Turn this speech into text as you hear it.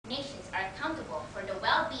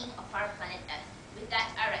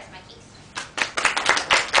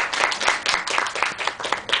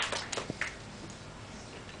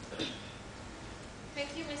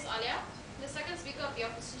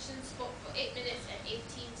minutes and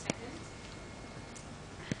 18 seconds.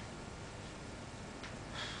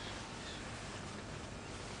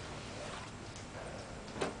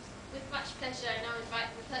 With much pleasure, I now invite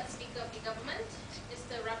the third speaker of the government,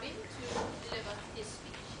 Mr. Rabin, to deliver his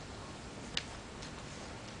speech.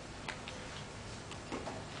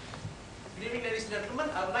 Good evening, ladies and gentlemen.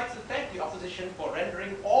 I would like to thank the opposition for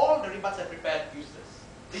rendering all the rebuts I prepared useless.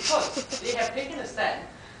 Because they have taken a stand,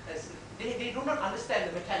 as they do not understand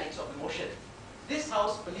the mechanics of the motion. This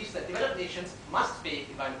House believes that developed nations must pay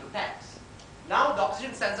environmental tax. Now the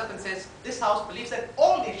opposition stands up and says, this House believes that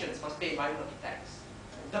all nations must pay environmental tax.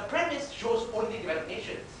 The premise shows only developed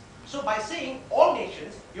nations. So by saying all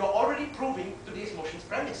nations, you are already proving today's motion's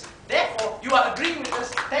premise. Therefore, you are agreeing with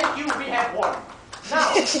us. Thank you, we have won.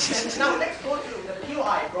 Now let's go to the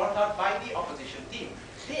POI brought out by the opposition team.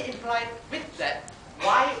 They implied with that,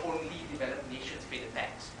 why only developed nations pay the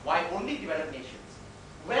tax? Why only developed nations?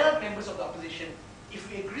 Well, members of the opposition, if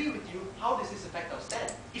we agree with you, how does this affect our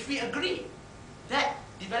stand? If we agree that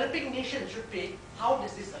developing nations should pay, how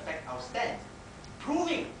does this affect our stand?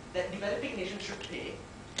 Proving that developing nations should pay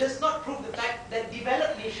does not prove the fact that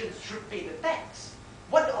developed nations should pay the tax.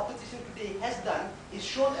 What the opposition today has done is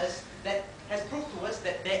shown us that, has proved to us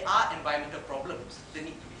that there are environmental problems that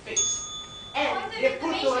need to be fixed. And they have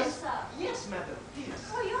proved to us, sir. yes madam, please.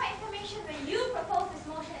 For your information, when you propose this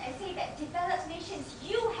motion and say that developed nations,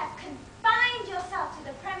 you have confined yourself to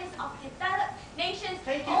the premise of developed nations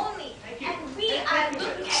only. Thank you. And we are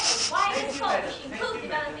looking at a wider scope which includes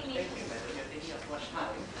developing nations. Thank you, madam. You're taking up much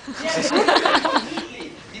time. Yes,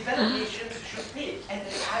 completely. Developed nations should pay. And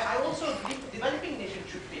I also believe developing nations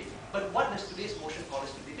should pay. But what does today's motion call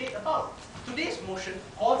us to debate about? Today's motion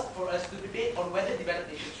calls for us to debate on whether developed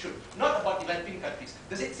nations should, not about developing countries.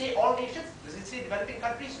 Does it say all nations? Does it say developing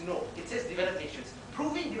countries? No, it says developed nations.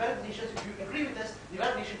 Proving developed nations, if you agree with us,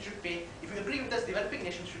 developed nations should pay. If you agree with us, developing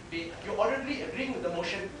nations should pay. You're already agreeing with the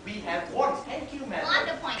motion. We have won. Thank you, madam. On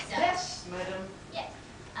the point, sir. Yes, madam. Yes.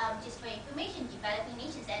 Just for information, developing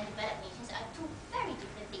nations and developed nations are two very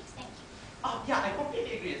different things. Thank you. Oh, yeah, I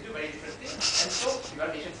completely agree. It's two very different things. And so,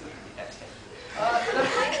 developed nations should be taxed. Thank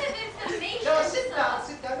you. No, sit down.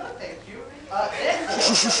 No, thank you. Therefore,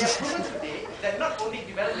 they have proven today that not only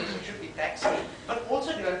developed nations should be taxed, but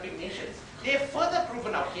also developing nations. They have further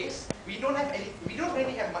proven our case. We don't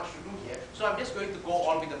really have much to do here, so I'm just going to go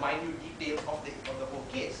on with the minute details of the whole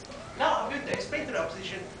case. Now, I'm going to explain to the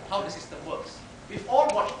opposition how the system works. We've all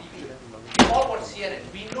watched TV. We've all watched CNN.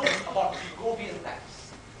 We know about Govian tax.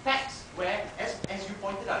 Tax where, as you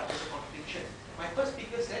pointed out, there's a contradiction. My first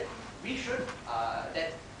speaker said we should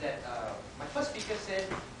my first speaker said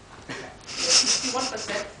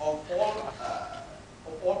 61% of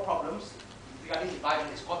all problems regarding the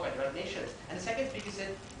environment is caused by developed nations. And the second speaker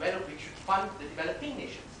said, well, we should fund the developing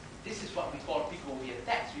nations. This is what we call Pigovian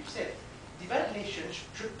tax. We've said developed nations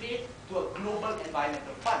should pay to a global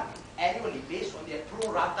environmental fund annually based on their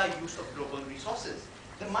pro rata use of global resources.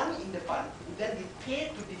 The money in the fund would then be paid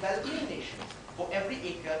to developing nations for every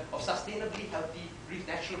acre of sustainably healthy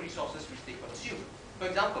natural resources which they consume. For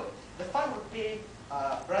example, the fund would pay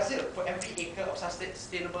Brazil for every acre of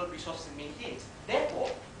sustainable resources it maintains. Therefore,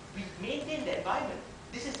 we maintain the environment.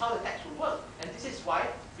 This is how the tax will work. And this is why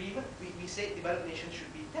we say developed nations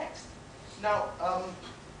should be taxed. Now,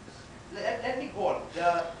 let me go on.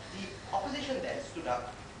 The opposition then stood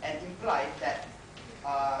up and implied that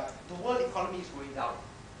the world economy is going down.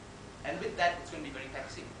 And with that, it's going to be very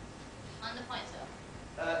taxing. On the point, sir.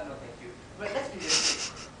 No, thank you. Well, let's be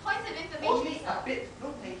realistic. Points of information, Only sir. a bit, no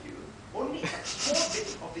thank you, only a small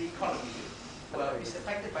bit of the economy is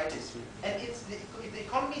affected by this. And if the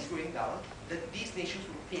economy is going down, then these nations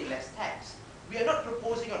will pay less tax. We are not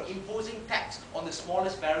proposing or imposing tax on the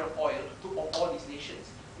smallest barrel of oil of all these nations.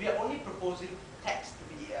 We are only proposing tax to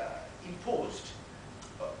be imposed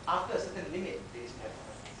after a certain limit, ladies and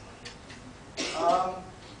gentlemen.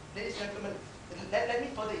 Ladies and gentlemen, let me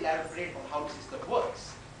further elaborate on how the system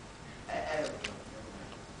works.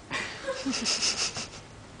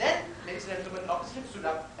 Then, ladies and gentlemen, the opposition stood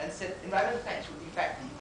up and said environmental tax would in fact be